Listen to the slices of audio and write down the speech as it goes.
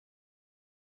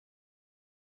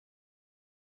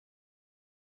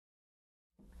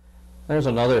There's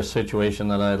another situation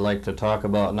that I'd like to talk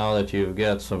about now that you've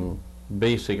got some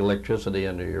basic electricity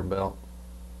under your belt.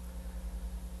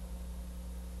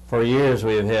 For years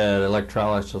we've had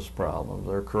electrolysis problems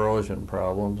or corrosion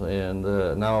problems, and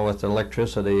now with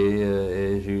electricity,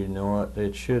 as you know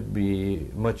it should be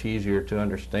much easier to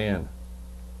understand.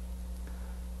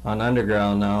 On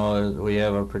underground now we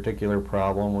have a particular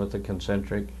problem with the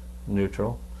concentric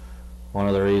neutral. One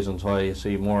of the reasons why you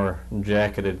see more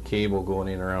jacketed cable going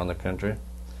in around the country.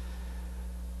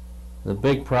 The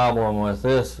big problem with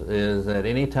this is that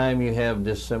anytime you have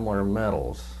dissimilar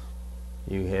metals,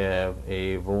 you have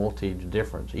a voltage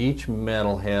difference. Each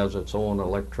metal has its own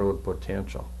electrode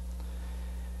potential.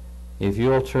 If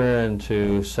you'll turn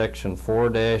to section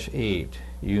 4-8,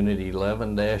 unit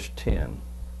 11-10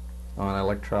 on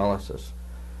electrolysis,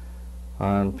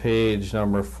 on page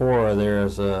number 4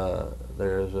 there's a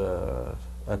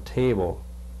table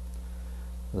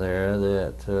there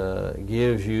that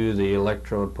gives you the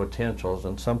electrode potentials,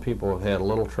 and some people have had a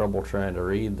little trouble trying to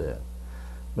read that,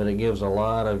 but it gives a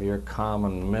lot of your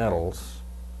common metals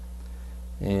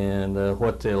and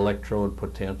what the electrode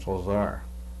potentials are.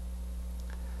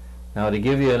 Now, to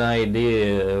give you an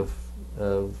idea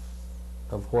of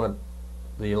what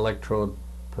the electrode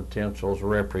potentials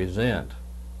represent,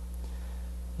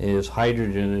 is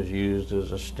hydrogen is used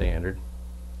as a standard.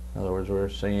 In other words, we're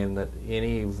saying that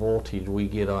any voltage we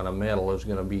get on a metal is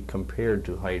going to be compared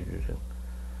to hydrogen.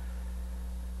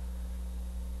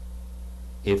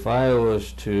 If I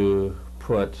was to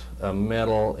put a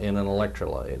metal in an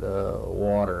electrolyte,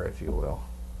 water if you will,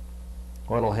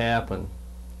 what'll happen,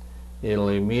 it'll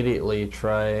immediately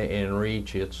try and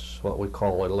reach its what we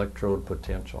call electrode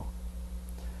potential.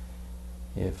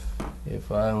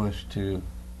 If I was to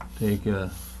take a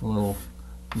little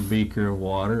beaker of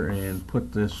water and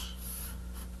put this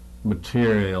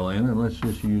material in, and let's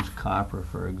just use copper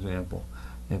for example.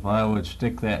 If I would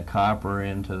stick that copper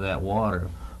into that water,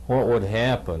 what would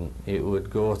happen? It would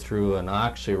go through an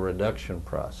oxyreduction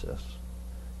process.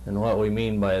 And what we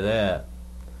mean by that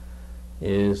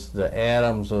is the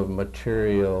atoms of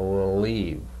material will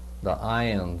leave, the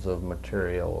ions of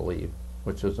material will leave,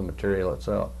 which is the material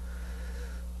itself.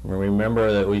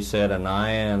 Remember that we said an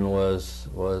ion was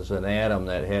an atom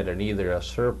that had either a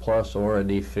surplus or a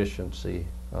deficiency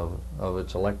of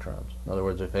its electrons. In other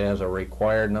words, if it has a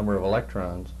required number of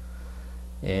electrons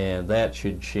and that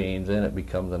should change, then it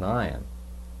becomes an ion.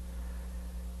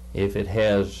 If it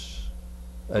has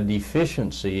a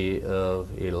deficiency of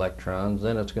electrons,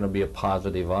 then it's going to be a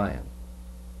positive ion.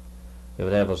 If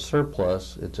it has a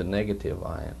surplus, it's a negative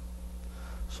ion.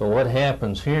 So what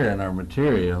happens here in our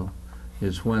material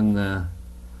is when the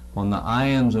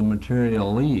ions of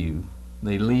material leave,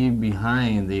 they leave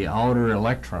behind the outer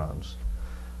electrons,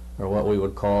 or what we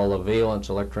would call the valence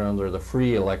electrons or the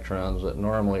free electrons that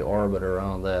normally orbit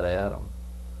around that atom.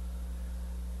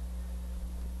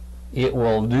 It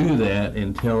will do that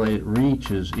until it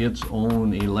reaches its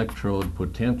own electrode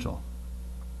potential,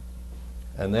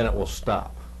 and then it will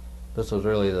stop. This is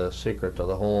really the secret to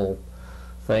the whole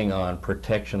thing on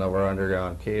protection of our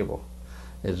underground cable,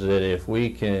 is that if we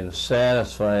can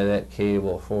satisfy that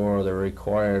cable for the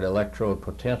required electrode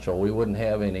potential, we wouldn't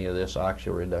have any of this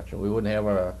oxyreduction. We wouldn't have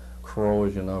our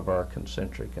corrosion of our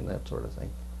concentric and that sort of thing.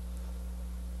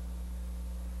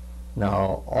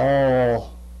 Now,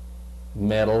 all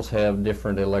metals have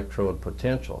different electrode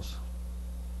potentials.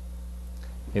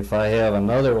 If I have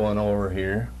another one over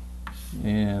here,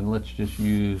 and let's just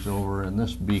use over in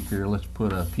this beaker, let's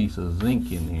put a piece of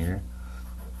zinc in here,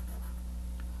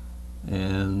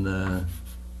 and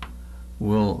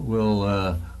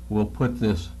we'll put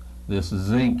this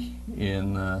zinc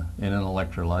in an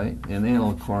electrolyte, and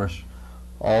it'll of course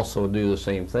also do the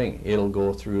same thing. It'll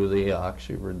go through the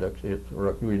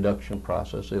oxyreduction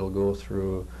process. It'll go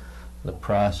through the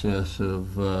process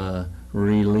of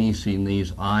releasing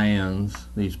these ions,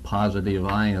 these positive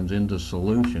ions, into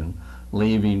solution,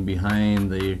 leaving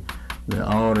behind the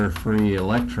outer free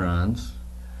electrons,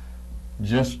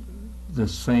 just the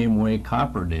same way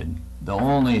copper did. The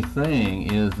only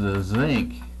thing is the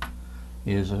zinc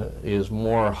is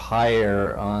more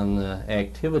higher on the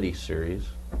activity series,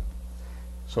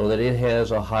 so that it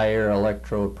has a higher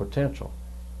electrode potential.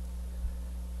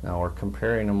 Now we're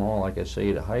comparing them all, like I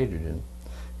say, to hydrogen.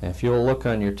 And if you'll look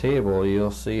on your table,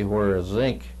 you'll see where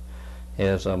zinc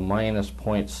has a minus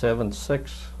 0.76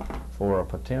 for a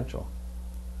potential.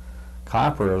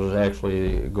 Copper is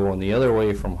actually going the other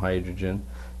way from hydrogen,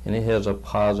 and it has a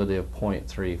positive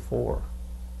 0.34.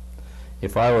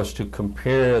 If I was to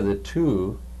compare the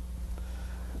two,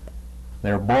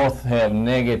 they both have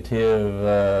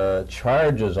negative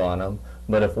charges on them,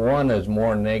 But if one is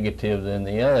more negative than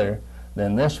the other,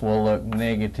 then this will look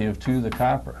negative to the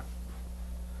copper.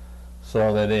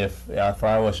 So that if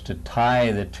I was to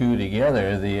tie the two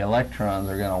together, the electrons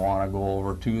are going to want to go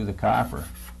over to the copper.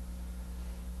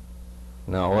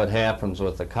 Now what happens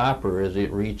with the copper is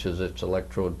it reaches its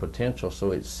electrode potential,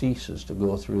 so it ceases to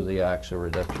go through the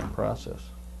oxidation process.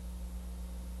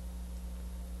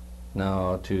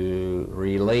 Now to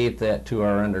relate that to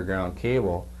our underground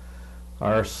cable,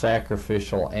 our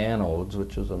sacrificial anodes,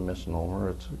 which is a misnomer,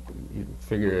 it's, you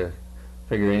figure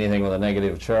anything with a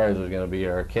negative charge is going to be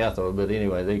our cathode, but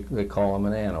anyway, they call them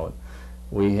an anode.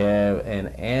 We have an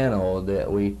anode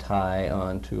that we tie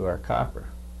onto our copper.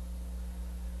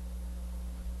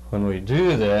 When we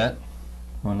do that,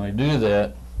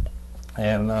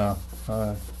 and I'll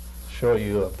show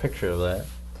you a picture of that.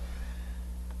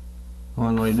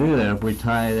 When we do that, if we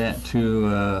tie that to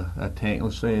a tank,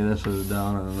 let's say this is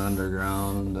down in an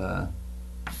underground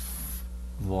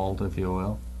vault, if you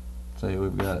will. Say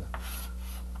we've got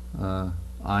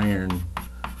iron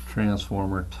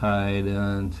transformer tied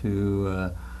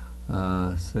onto,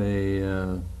 say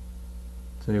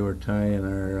we're tying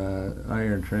our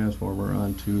iron transformer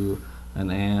onto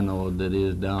an anode that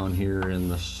is down here in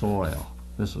the soil.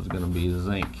 This is going to be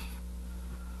zinc.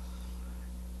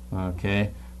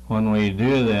 Okay. When we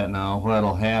do that now, what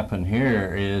will happen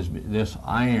here is this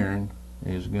iron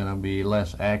is going to be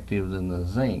less active than the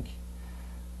zinc.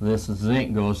 This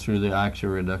zinc goes through the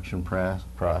oxyreduction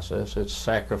process. It's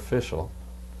sacrificial.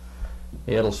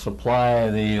 It'll supply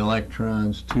the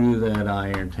electrons to that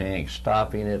iron tank,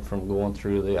 stopping it from going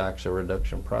through the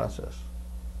oxyreduction process,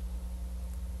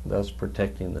 thus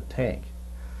protecting the tank.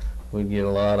 We get a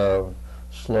lot of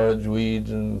sludge,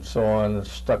 weeds, and so on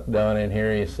stuck down in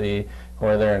here, you see,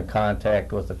 where they're in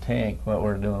contact with the tank. What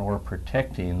we're doing, we're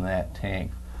protecting that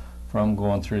tank from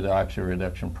going through the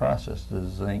oxyreduction process. The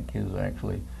zinc is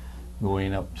actually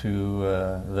going up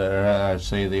to,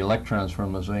 say the electrons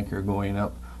from the zinc are going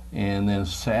up and then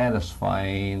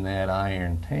satisfying that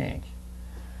iron tank.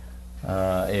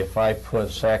 If I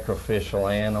put sacrificial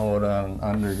anode on an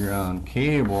underground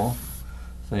cable,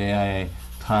 say I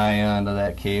tie onto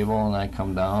that cable and I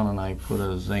come down and I put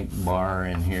a zinc bar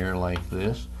in here like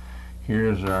this.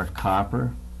 Here's our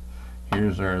copper,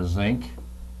 here's our zinc.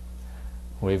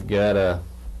 We've got a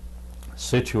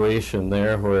situation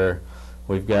there where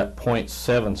we've got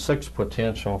 0.76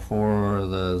 potential for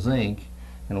the zinc,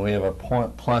 and we have a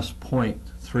plus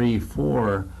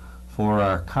 0.34 for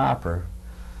our copper.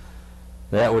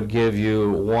 That would give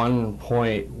you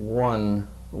 1.1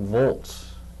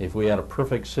 volts. If we had a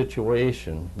perfect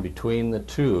situation between the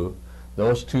two,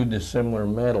 those two dissimilar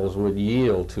metals would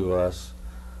yield to us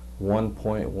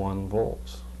 1.1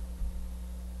 volts.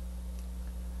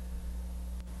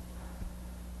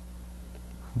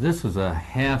 This is a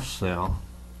half cell.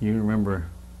 You remember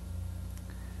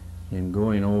in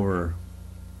going over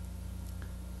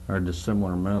our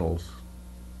dissimilar metals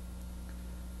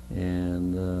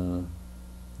and the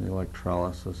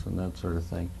electrolysis and that sort of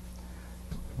thing,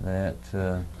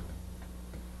 that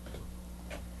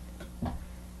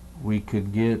we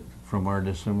could get from our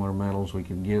dissimilar metals, we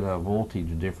could get a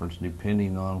voltage difference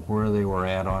depending on where they were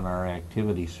at on our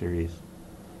activity series.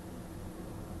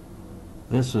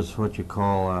 This is what you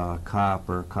call a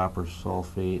copper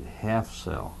sulfate half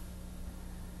cell.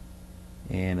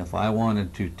 And if I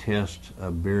wanted to test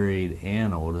a buried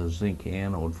anode, a zinc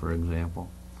anode for example,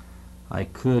 I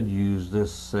could use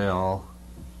this cell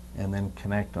and then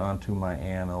connect onto my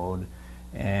anode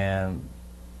and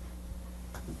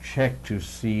check to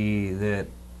see that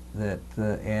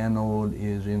the anode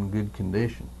is in good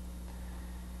condition.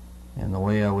 And the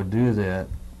way I would do that,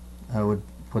 I would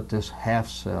put this half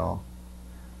cell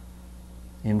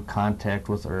in contact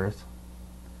with earth,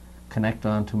 connect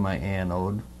onto my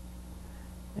anode,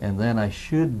 and then I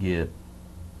should get,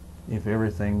 if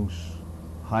everything's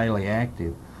highly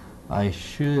active, I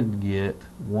should get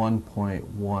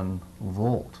 1.1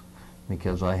 volt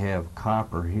because I have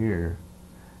copper here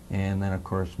and then of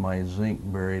course my zinc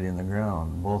buried in the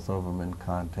ground, both of them in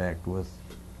contact with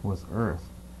earth.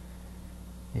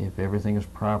 If everything is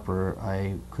proper,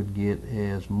 I could get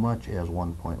as much as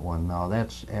 1.1. Now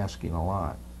that's asking a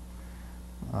lot.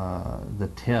 The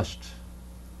test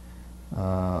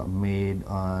made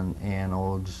on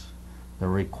anodes, the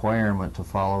requirement to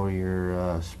follow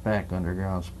your spec,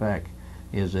 underground spec,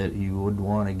 is that you would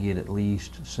want to get at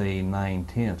least, say,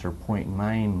 9/10 or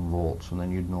 0.9 volts, and then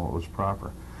you'd know it was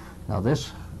proper. Now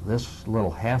this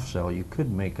little half cell, you could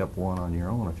make up one on your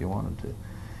own if you wanted to.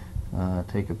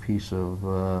 Take a piece of,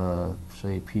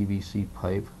 say, PVC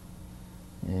pipe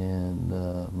and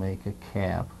make a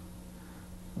cap,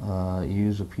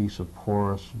 use a piece of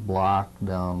porous block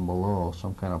down below,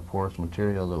 some kind of porous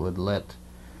material that would let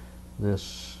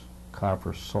this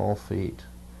copper sulfate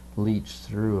leach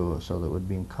through so that it would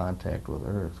be in contact with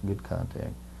earth, good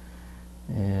contact.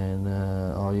 And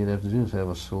all you'd have to do is have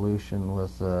a solution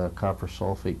with copper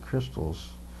sulfate crystals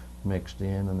mixed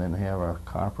in, and then have a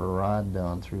copper rod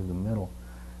down through the middle,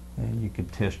 and you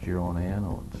could test your own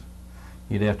anodes.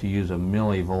 You'd have to use a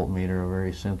millivoltmeter, a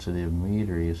very sensitive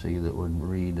meter, you see, that would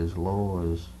read as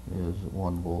low as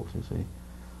 1 volt, you see,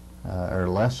 or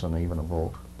less than even a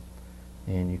volt,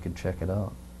 and you could check it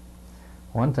out.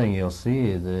 One thing you'll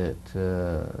see is that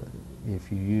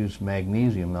if you use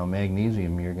magnesium, now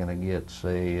magnesium you're going to get,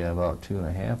 say, about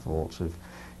 2.5 volts.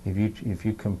 If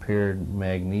you compared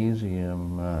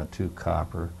magnesium to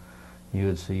copper, you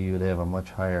would see you would have a much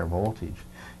higher voltage.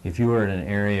 If you were in an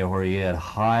area where you had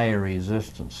high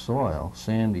resistance soil,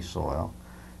 sandy soil,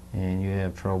 and you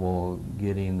have trouble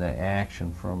getting the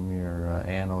action from your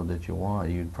anode that you want,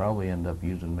 you'd probably end up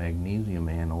using magnesium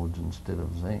anodes instead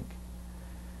of zinc.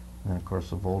 And of course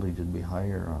the voltage would be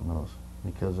higher on those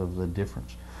because of the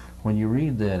difference. When you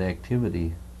read that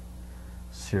activity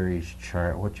series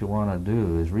chart, what you want to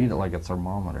do is read it like a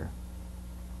thermometer.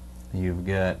 You've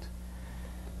got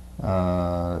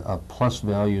plus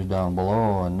values down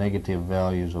below and negative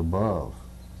values above.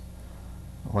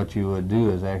 What you would do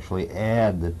is actually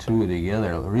add the two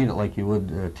together. Read it like you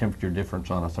would a temperature difference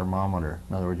on a thermometer.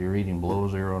 In other words, you're reading below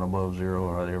 0 and above 0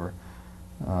 or whatever.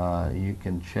 You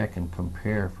can check and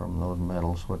compare from those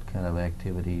metals what kind of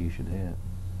activity you should have.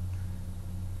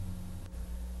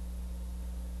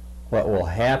 What will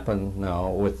happen now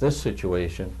with this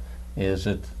situation is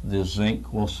that the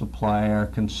zinc will supply our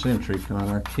concentric on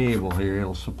our cable here.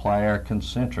 It'll supply our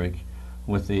concentric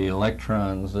with the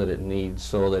electrons that it needs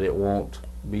so that it won't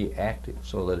be active,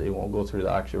 so that it won't go through the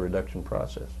oxyreduction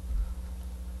process.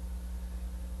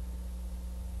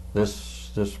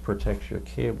 This protects your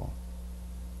cable.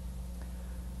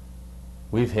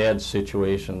 We've had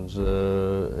situations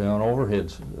on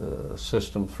overhead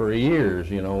systems for years.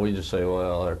 You know, we just say,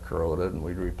 well, they're corroded, and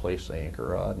we'd replace the anchor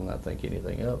rod and not think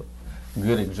anything of it.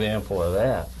 Good example of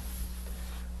that.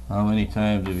 How many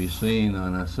times have you seen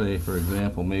on a, say, for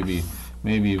example, maybe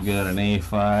you've got an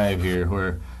A5 here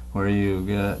where you've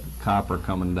got copper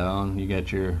coming down. You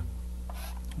got your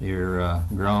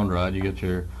ground rod. You got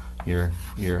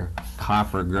your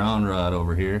copper ground rod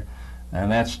over here, and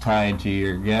that's tied to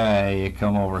your guy. You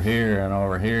come over here, and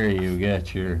over here you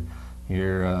got your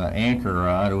anchor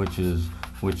rod, which is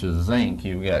zinc.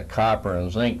 You've got copper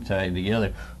and zinc tied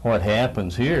together. What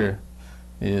happens here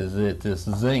is that this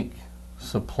zinc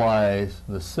supplies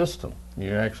the system.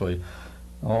 You're actually,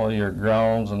 all your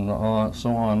grounds and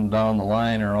so on down the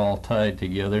line are all tied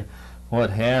together.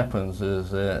 What happens is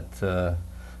that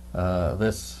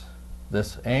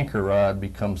this anchor rod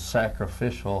becomes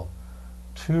sacrificial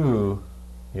to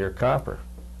your copper.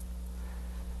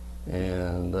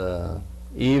 And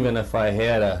even if I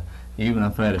had a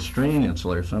strain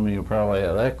insulator, some of you probably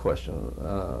have that question,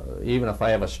 even if I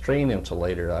have a strain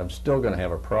insulator, I'm still going to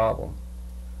have a problem.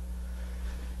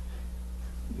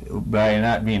 By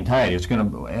not being tied, it's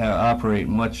going to operate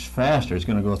much faster. It's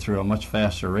going to go through a much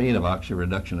faster rate of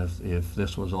oxyreduction if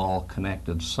this was all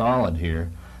connected solid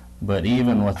here. But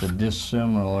even with the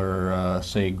dissimilar,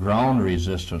 say, ground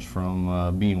resistance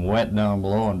from being wet down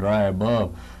below and dry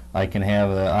above, I can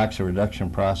have the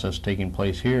oxyreduction process taking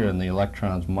place here and the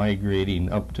electrons migrating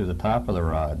up to the top of the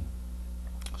rod.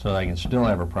 So I can still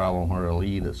have a problem where it'll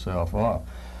eat itself off.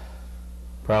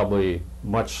 Probably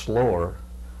much slower,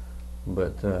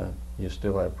 but you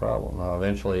still have a problem. Now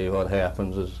eventually what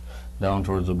happens is down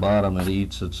towards the bottom it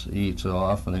eats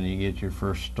off, and then you get your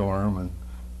first storm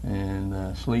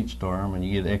and sleet storm, and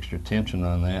you get extra tension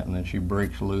on that, and then she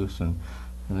breaks loose, and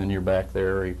then you're back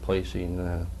there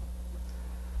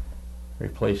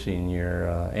replacing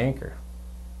your anchor.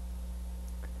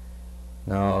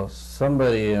 Now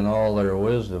somebody in all their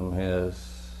wisdom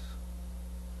has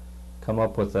come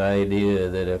up with the idea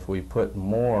that if we put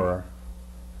more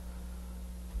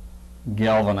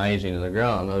galvanizing in the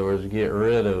ground, in other words, get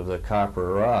rid of the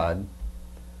copper rod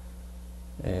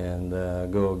and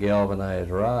go galvanized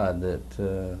rod,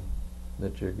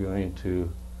 that you're going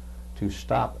to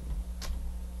stop it.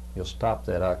 You'll stop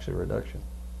that oxyreduction.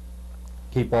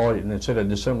 Keep all, instead of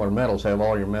dissimilar metals, have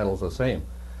all your metals the same.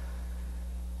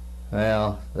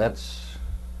 Well, that's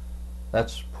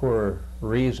poor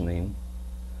reasoning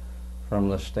from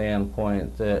the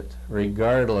standpoint that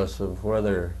regardless of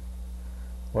whether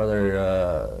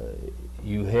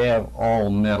you have all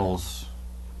metals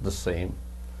the same,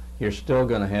 you're still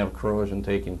going to have corrosion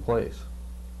taking place.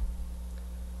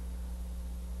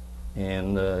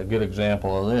 And a good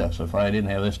example of this, if I didn't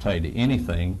have this tied to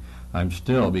anything, I'm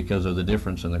still, because of the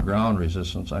difference in the ground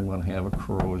resistance, I'm going to have a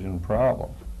corrosion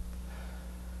problem.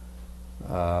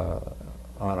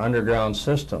 On underground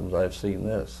systems, I've seen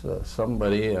this.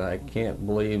 Somebody, and I can't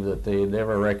believe that they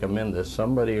never recommend this,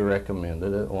 somebody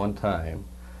recommended at one time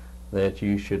that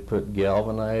you should put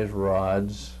galvanized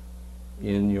rods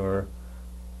in your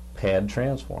pad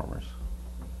transformers.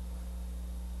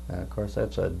 And of course,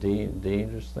 that's a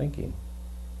dangerous thinking,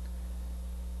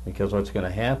 because what's going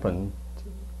to happen,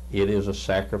 it is a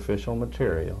sacrificial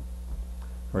material.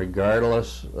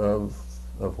 Regardless of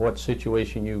what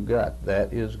situation you've got,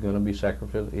 that is going to be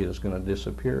sacrificial. It is going to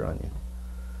disappear on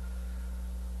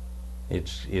you.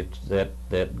 It's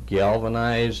that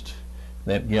galvanized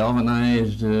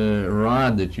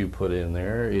rod that you put in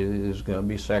there is going to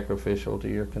be sacrificial to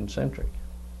your concentric.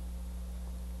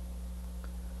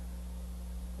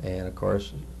 And of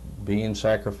course, being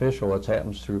sacrificial, what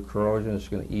happens through corrosion, it's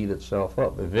going to eat itself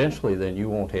up. Eventually, then you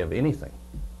won't have anything.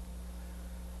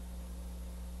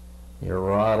 Your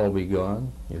rod will be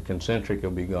gone, your concentric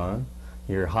will be gone,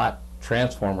 your hot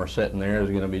transformer sitting there is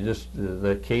going to be just,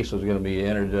 the case is going to be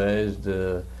energized.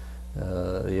 You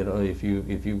know, if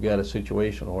you've got a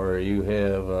situation where you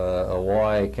have a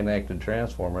Y connected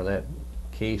transformer, that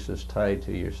case is tied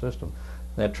to your system.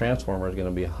 That transformer is going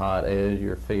to be hot as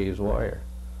your phase wire.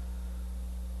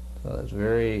 So that's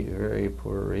very, very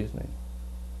poor reasoning.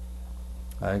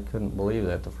 I couldn't believe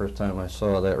that the first time I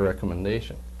saw that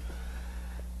recommendation.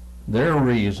 Their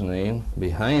reasoning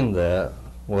behind that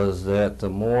was that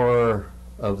the more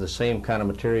of the same kind of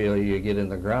material you get in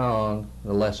the ground,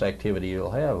 the less activity you'll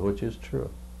have, which is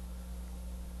true.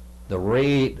 The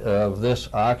rate of this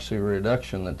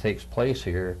oxy-reduction that takes place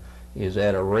here is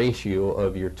at a ratio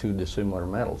of your two dissimilar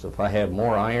metals. If I have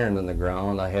more iron in the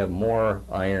ground, I have more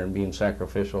iron being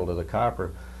sacrificial to the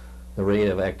copper, the rate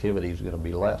of activity is going to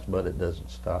be less, but it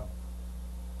doesn't stop.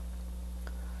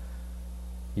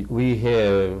 We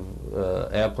have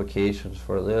applications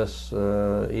for this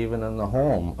even in the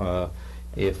home.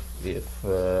 If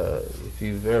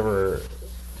you've ever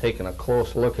taken a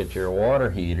close look at your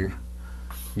water heater,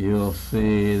 you'll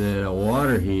see that a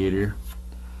water heater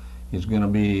is going to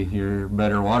be, your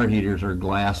better water heaters are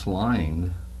glass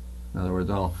lined. In other words,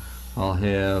 I'll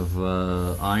have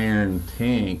iron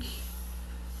tank,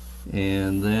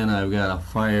 and then I've got a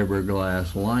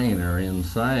fiberglass liner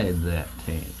inside that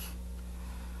tank.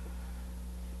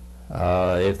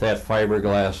 If that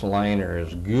fiberglass liner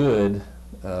is good,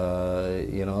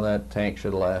 you know, that tank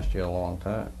should last you a long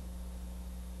time.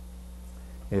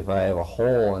 If I have a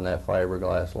hole in that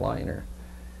fiberglass liner,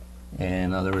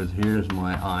 and in other words, here's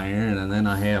my iron, and then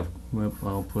I have,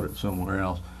 I'll put it somewhere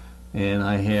else, and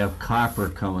I have copper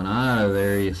coming out of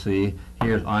there, you see,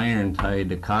 here's iron tied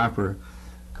to copper.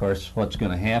 Of course, what's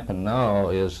going to happen now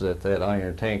is that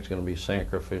iron tank is going to be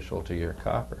sacrificial to your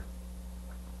copper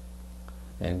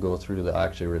and go through the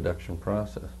oxy-reduction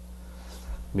process,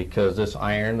 because this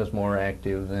iron is more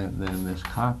active than this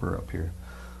copper up here.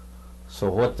 So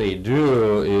what they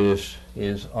do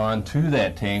is onto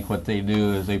that tank, what they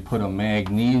do is they put a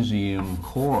magnesium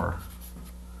core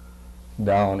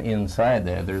down inside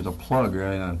that. There's a plug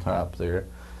right on top there,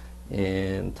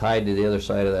 and tied to the other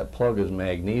side of that plug is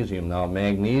magnesium. Now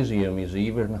magnesium is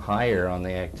even higher on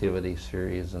the activity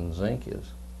series than zinc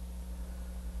is.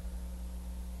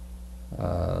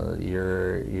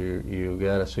 You've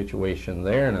got a situation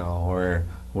there now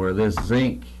where this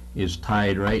zinc is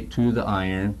tied right to the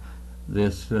iron.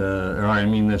 This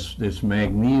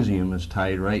magnesium is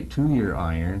tied right to your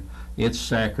iron. It's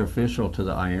sacrificial to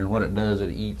the iron. What it does,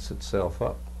 it eats itself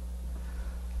up.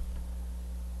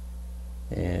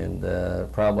 And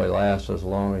probably lasts as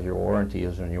long as your warranty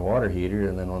is on your water heater,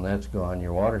 and then when that's gone,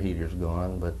 your water heater's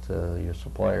gone, but your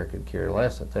supplier could care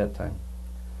less at that time.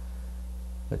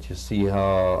 But you see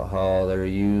how they're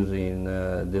using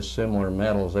dissimilar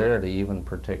metals there to even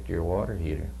protect your water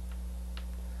heater.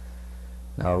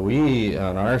 Now we,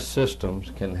 on our systems,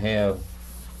 can have,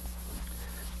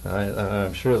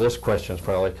 I'm sure this question's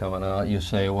probably coming out, you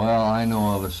say, well, I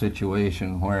know of a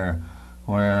situation where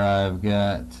I've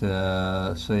got,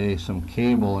 say, some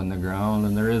cable in the ground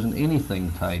and there isn't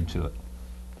anything tied to it.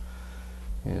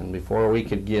 And before we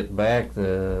could get back,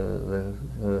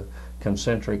 the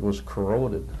concentric was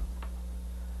corroded.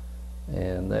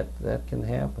 And that can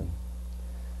happen.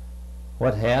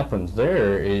 What happens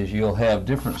there is you'll have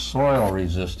different soil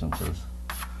resistances.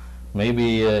 Maybe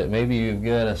you've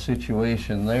got a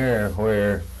situation there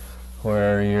where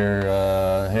you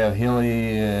have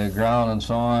hilly ground and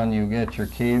so on. You get your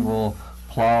cable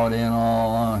plowed in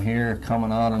all on here,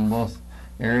 coming out in both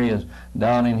areas.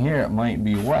 Down in here, it might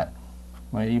be wet.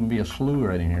 Might even be a slough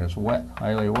right in here. It's wet,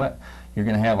 highly wet. You're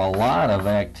going to have a lot of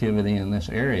activity in this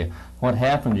area. What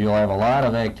happens, you'll have a lot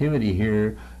of activity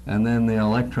here, and then the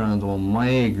electrons will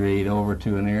migrate over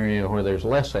to an area where there's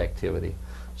less activity.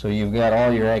 So you've got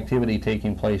all your activity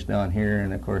taking place down here,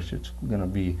 and of course it's going to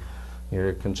be,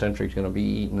 your concentric's going to be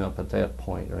eaten up at that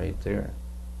point right there.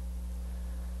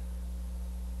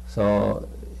 So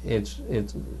it's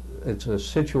a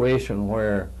situation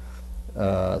where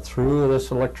through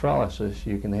this electrolysis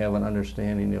you can have an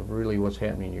understanding of really what's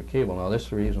happening in your cable. Now this is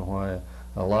the reason why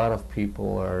a lot of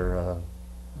people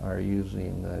are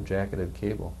using jacketed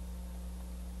cable.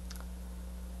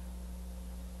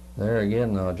 There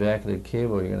again, though, jacketed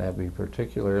cable, you're going to have to be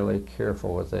particularly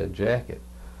careful with that jacket,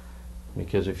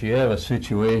 because if you have a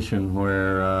situation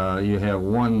where you have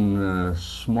one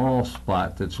small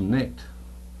spot that's nicked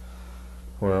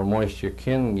where moisture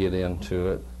can get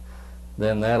into it,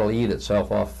 then that'll eat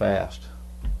itself off fast.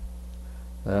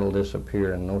 That'll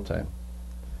disappear in no time.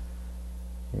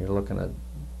 You're looking at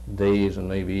days and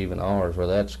maybe even hours where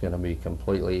that's going to be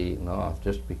completely eaten off,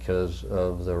 just because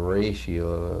of the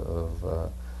ratio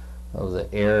of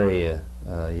the area.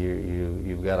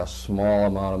 You've got a small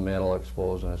amount of metal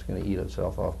exposed, and it's going to eat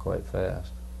itself off quite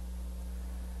fast.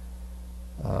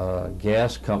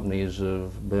 Gas companies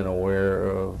have been aware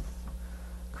of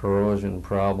corrosion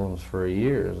problems for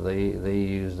years. They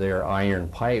use their iron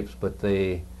pipes, but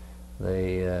they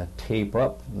tape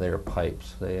up their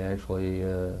pipes. They actually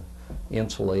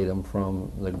insulate them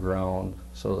from the ground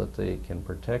so that they can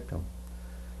protect them.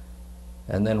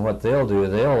 And then what they'll do,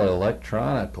 they'll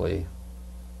electronically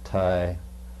tie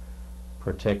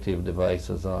protective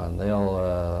devices on.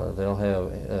 They'll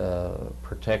have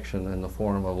protection in the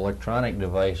form of electronic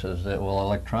devices that will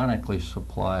electronically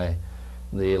supply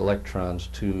the electrons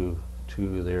to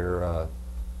their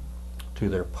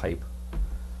pipe.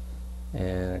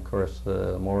 And of course,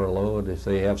 the more load, if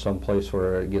they have some place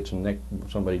where it gets nicked,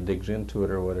 somebody digs into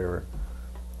it or whatever,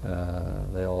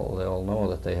 they'll know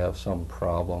that they have some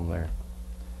problem there.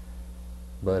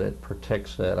 But it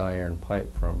protects that iron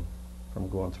pipe from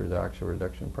going through the oxo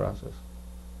reduction process.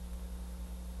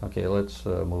 Okay, let's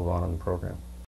move on in the program.